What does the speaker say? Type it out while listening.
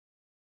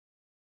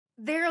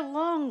They're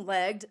long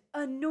legged,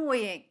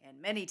 annoying,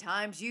 and many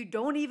times you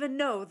don't even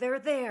know they're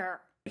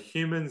there.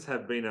 Humans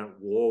have been at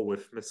war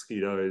with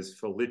mosquitoes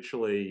for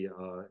literally,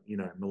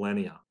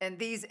 millennia. And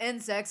these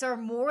insects are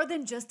more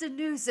than just a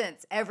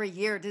nuisance. Every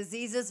year,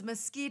 diseases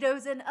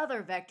mosquitoes and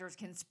other vectors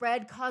can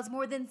spread cause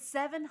more than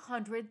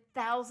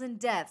 700,000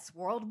 deaths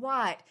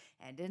worldwide.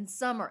 And in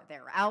summer,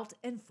 they're out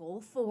in full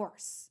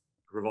force.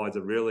 Provides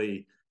a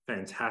really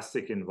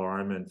fantastic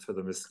environment for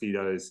the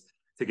mosquitoes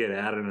to get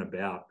out and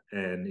about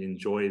and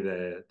enjoy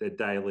their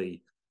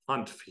daily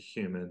hunt for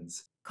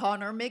humans.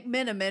 Connor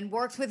McMiniman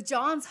works with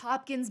Johns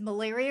Hopkins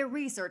Malaria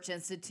Research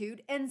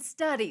Institute and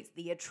studies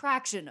the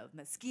attraction of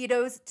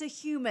mosquitoes to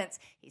humans.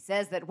 He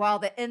says that while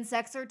the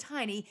insects are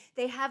tiny,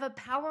 they have a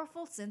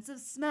powerful sense of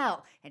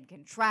smell and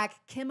can track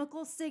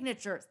chemical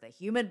signatures the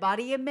human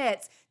body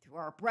emits through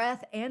our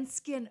breath and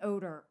skin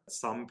odor.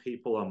 Some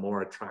people are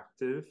more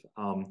attractive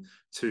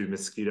to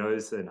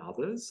mosquitoes than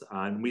others.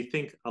 And we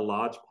think a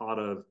large part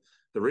of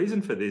the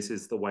reason for this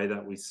is the way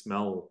that we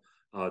smell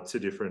to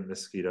different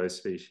mosquito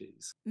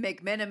species.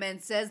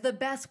 McMiniman says the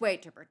best way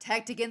to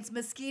protect against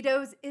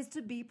mosquitoes is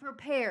to be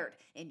prepared.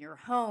 In your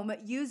home,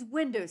 use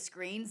window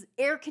screens,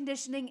 air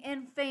conditioning,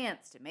 and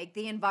fans to make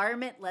the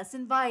environment less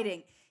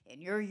inviting.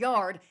 In your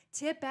yard,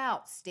 tip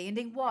out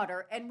standing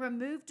water and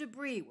remove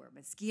debris where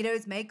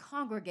mosquitoes may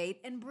congregate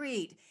and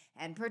breed.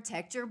 And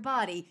protect your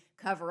body.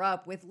 Cover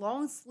up with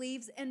long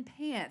sleeves and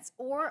pants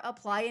or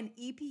apply an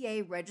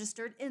EPA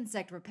registered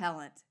insect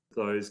repellent.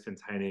 Those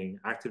containing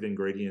active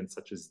ingredients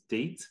such as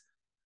DEET,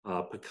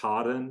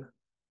 picaridin,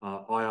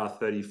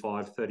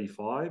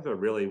 IR3535 are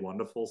really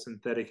wonderful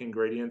synthetic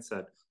ingredients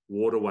that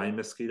ward away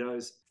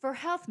mosquitoes. For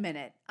Health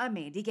Minute, I'm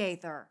Mandy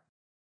Gaither.